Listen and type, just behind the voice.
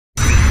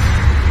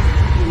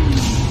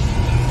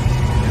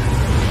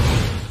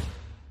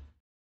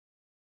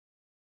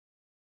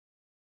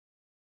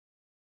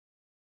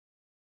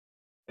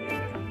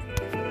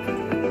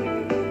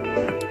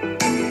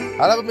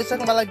Halo pemirsa,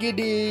 kembali lagi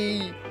di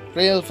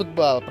Real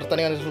Football,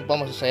 pertandingan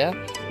football maksud saya.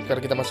 Sekarang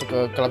kita masuk ke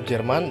klub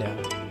Jerman ya.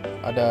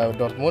 Ada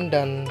Dortmund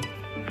dan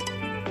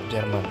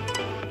Jerman.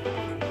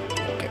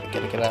 Oke,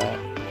 kira-kira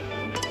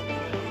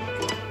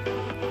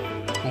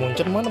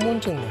Munchen mana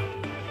Munchen ya?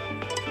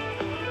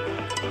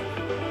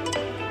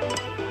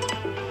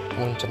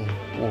 Munchen.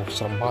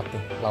 Serem banget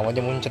nih.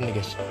 Lawannya Munchen nih,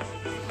 guys.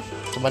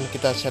 Cuman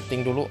kita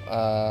setting dulu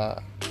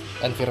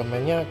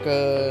environmentnya ke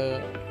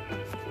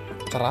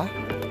cerah,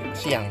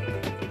 siang.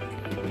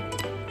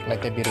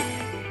 Lightnya biru,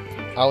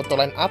 auto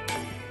line up,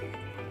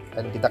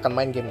 dan kita akan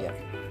main game ya.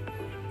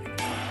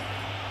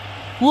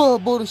 Wah,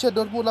 Borussia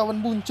Dortmund lawan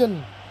Munchen.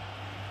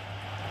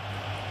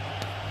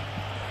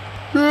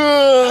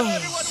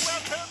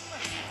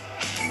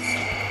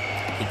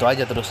 Itu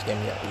aja terus game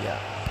ya. Iya.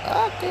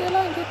 Oke,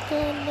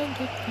 lanjutkan.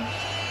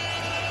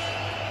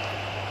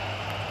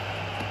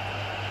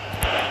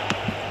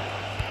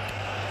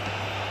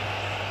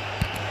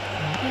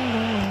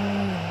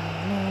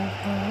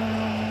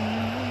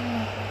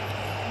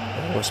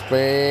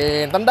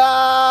 Sprint,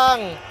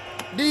 tendang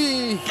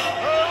di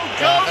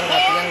kan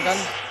latihan kan.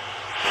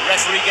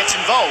 Referee gets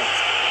involved.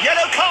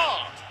 Yellow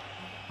card.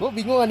 Gue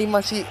bingung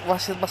animasi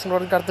wasit pas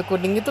ngeluarin kartu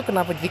kuning itu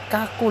kenapa jadi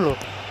kaku loh.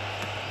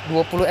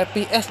 20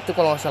 EPS itu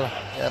kalau nggak salah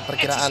ya,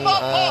 perkiraan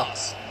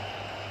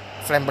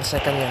frame per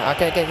secondnya.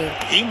 Oke.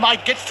 He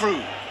might get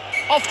through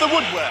off the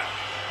woodwork.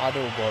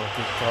 Aduh, gol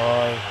kick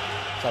coy.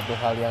 Satu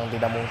hal yang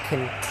tidak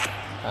mungkin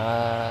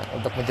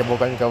untuk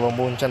menjebolkan gawang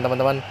Munchen,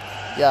 teman-teman.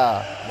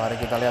 Ya, mari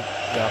kita lihat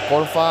ya,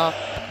 Kolva,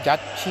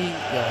 Jaci,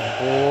 ya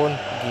ampun,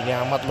 gini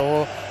amat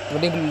loh.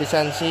 Mending beli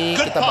lisensi,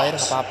 kita bayar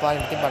nggak apa-apa,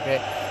 yang penting pakai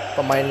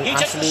pemain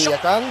asli ya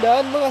kan,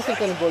 dan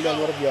menghasilkan gol yang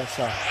luar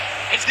biasa.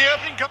 It's the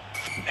opening cup.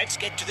 Let's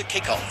get to the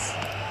kickoff.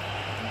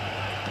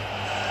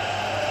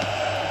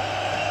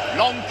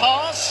 Long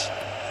pass.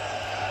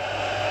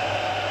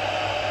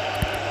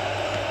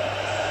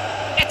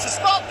 It's a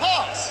smart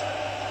pass.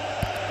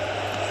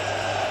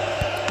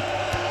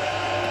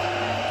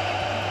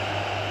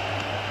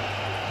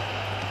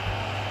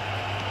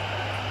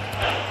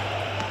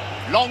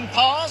 Long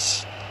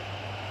pass.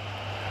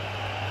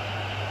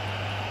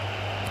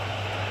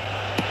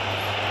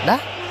 Dah?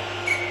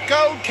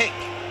 Goal kick.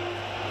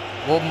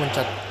 Gue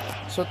mencat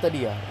shot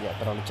tadi ya. Ya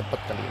terlalu cepat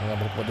kali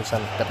mengambil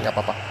keputusan, tapi nggak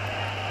apa-apa.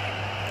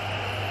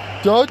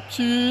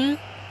 Jaci.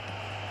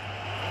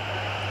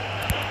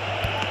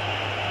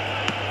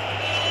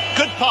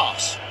 Good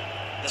pass.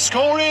 The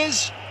score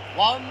is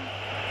 1-0.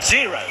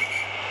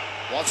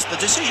 What's the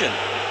decision?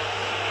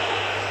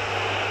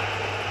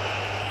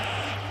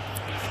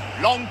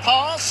 Long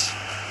pass.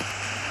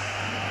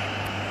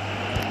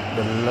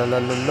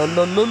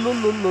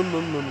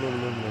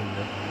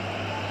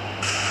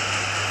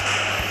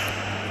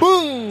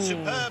 Boom!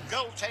 Superb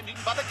goaltending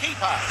by the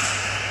keeper.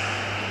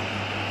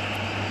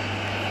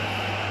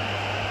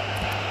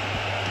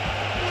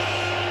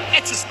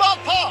 It's a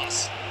smart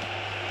pass.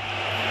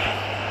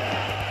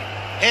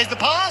 Here's the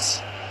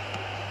pass.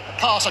 The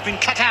pass has been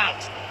cut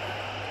out.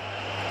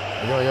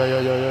 Yo.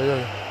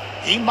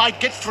 He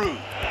might get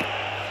through.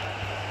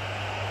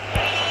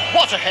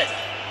 What a header.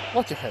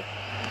 What your head?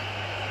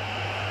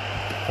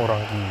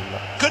 Orang gila.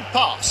 Good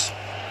pass.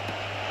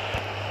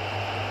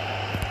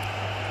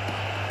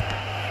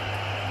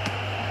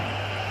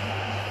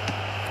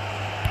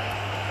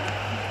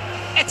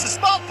 It's a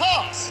smart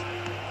pass.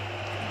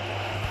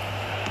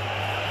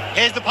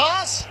 Here's the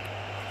pass.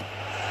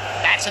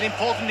 That's an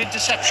important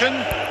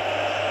interception.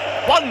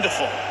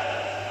 Wonderful.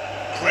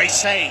 Great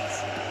save.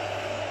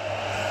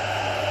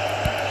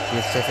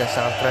 Save yang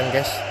sangat keren,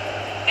 guys.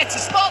 It's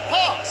a smart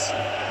pass.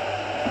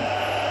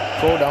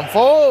 Go down,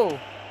 fall.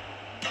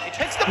 It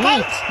hits the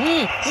post.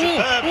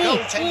 Superb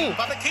goaltending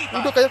by the keeper.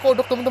 Udah kayak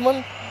kodok,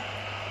 teman-teman.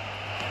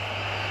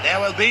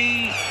 There will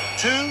be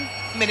 2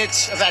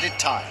 minutes of added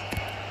time.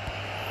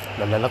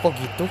 Lala kok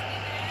gitu?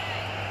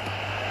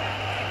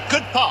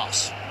 Good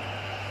pass.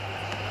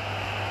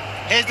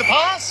 Here's the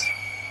pass.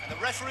 And the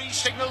referee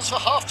signals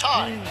for half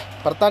time.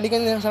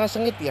 Pertandingan yang sangat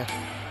sengit ya.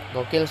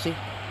 Gokil sih.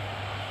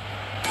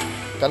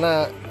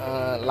 Karena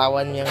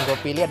lawan yang gue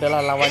pilih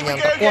adalah lawan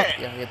yang terkuat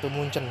ya, yaitu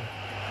Munchen.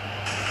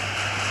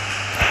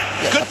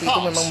 Ya, tapi itu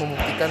memang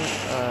membuktikan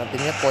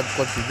timnya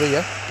kuat-kuat juga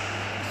ya.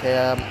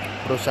 Saya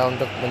berusaha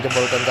untuk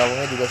menjebolkan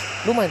gawangnya juga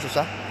lumayan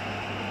susah.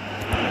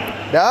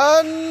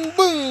 Dan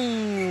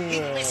bung.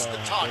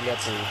 Lihat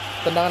tuh,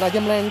 tendangan aja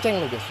melenceng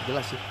loh guys,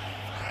 jelas sih.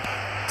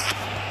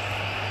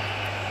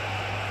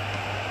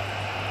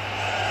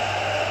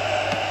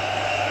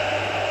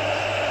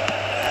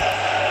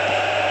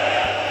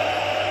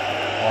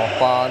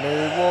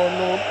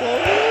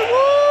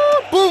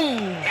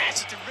 Boom!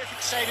 That's a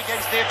terrific save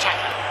against the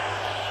attacker.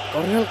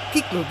 Corner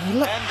kick loh,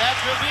 gila. And that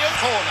will be a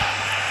corner.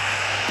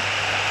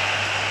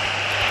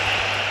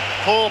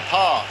 Poor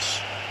pass.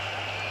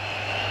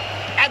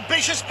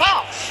 Ambitious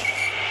pass.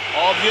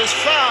 Obvious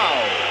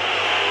foul.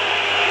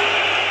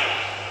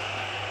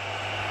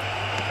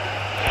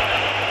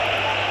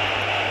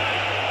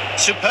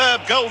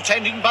 Superb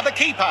goaltending by the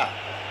keeper.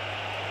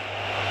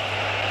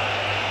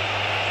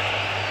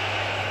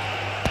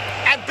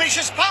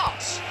 Ambitious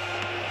pass.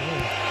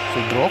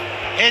 Sudrok.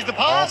 Here's the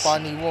pass.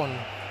 Pademangan.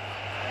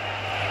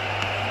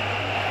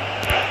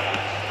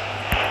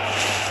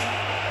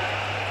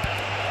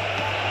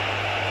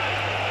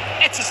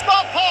 It's a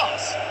smart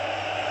pass.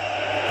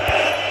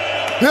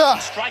 Ya,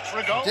 Strike for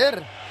a goal. anjir.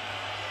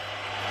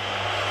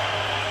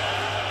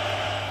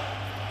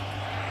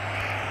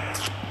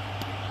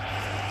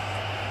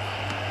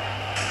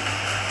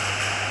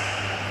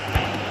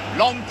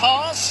 Long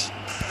pass.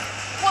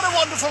 What a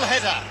wonderful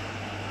header.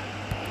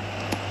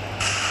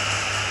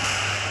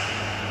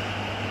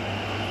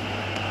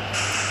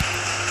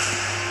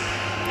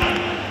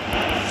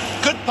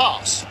 Good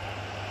pass.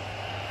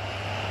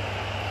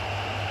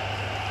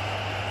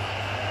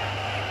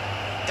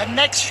 The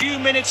next few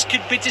minutes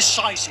could be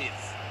decisive.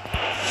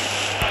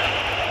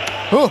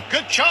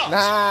 Good chance.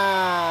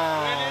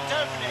 Nah, Brilliant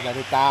opening.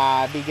 dari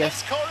tadi Let's guys.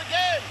 score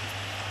again.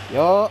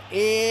 Yo,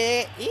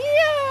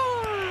 iya.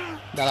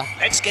 Udah lah,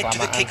 Let's get to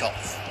the kelamaan.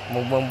 kickoff.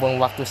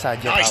 Buang-buang waktu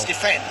saja Nice kau.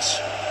 defense.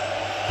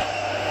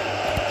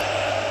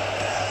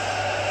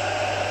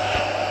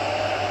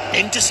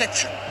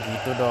 Interception.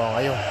 Gitu dong,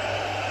 ayo.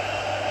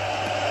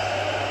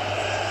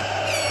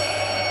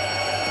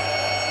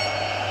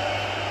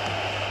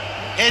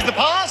 Here's the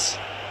pass.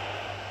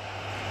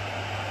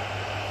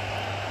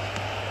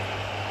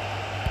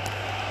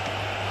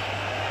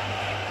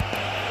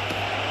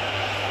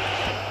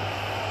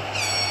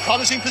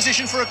 Promising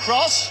position for a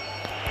cross.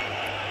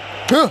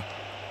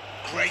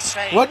 Great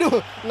save.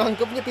 Waduh,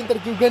 nangkepnya pinter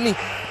juga nih.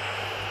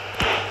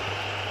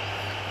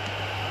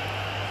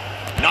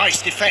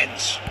 Nice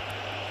defense.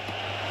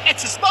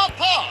 It's a smart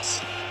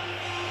pass.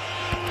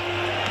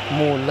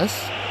 Mules.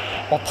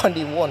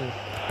 Pademangan.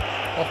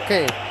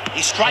 Oke.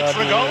 He strikes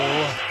for a goal.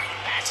 Aduh.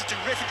 That's a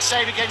terrific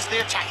save against the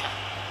attacker.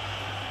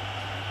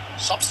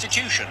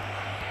 Substitution.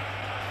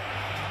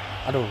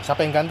 Aduh,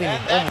 siapa yang ganti nih?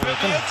 And Oh, that will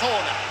mungkin. be a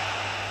corner.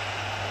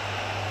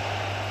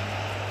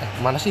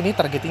 Mana sih ini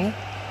targetingnya?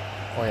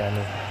 Oh ya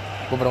nih.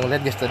 Gue baru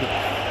ngeliat guys tadi.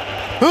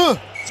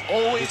 It's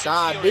always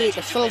Tadi, infuriating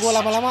to kesel miss gua such a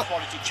lama-lama.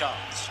 quality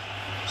chance.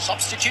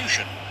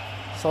 Substitution.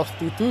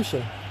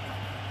 Substitution.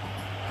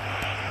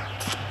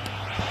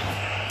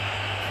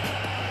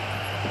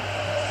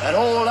 They're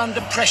all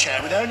under pressure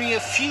with only a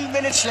few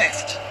minutes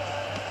left.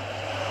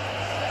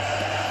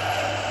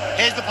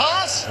 Here's the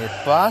pass. Hit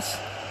pass.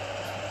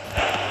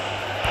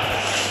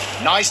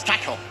 Nice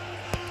tackle.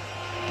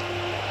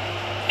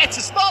 It's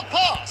a smart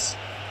pass.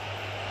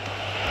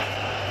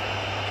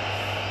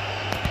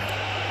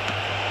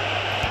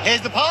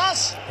 Here's the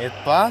pass. Hit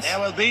pass. There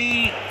will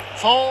be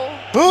 4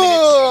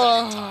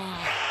 minutes.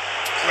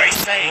 Great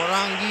save.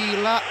 Orang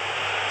gila.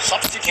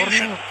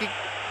 Substitution. Corner kick.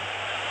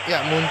 Ya,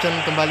 Munchen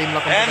kembali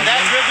melakukan And that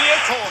pertandingan. will be a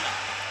corner.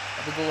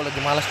 Tapi gue lagi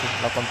malas tuh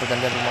melakukan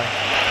pergantian rumah.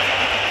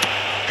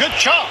 Good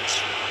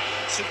chance.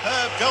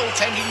 Superb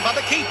goaltending by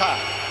the keeper.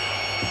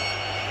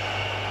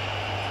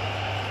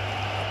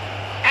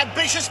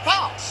 Ambitious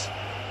pass.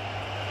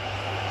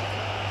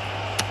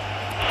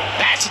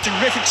 That's a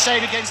terrific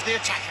save against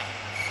the attacker.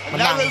 A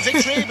Menang. narrow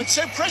victory, but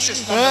so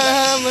precious.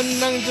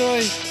 Menang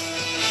coy.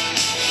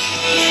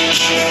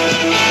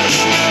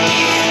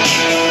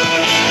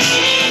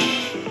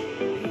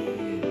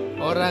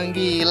 Orang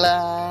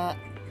gila.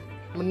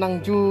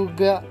 Menang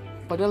juga.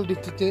 Padahal di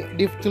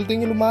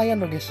tiltingnya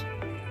lumayan loh guys.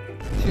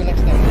 Si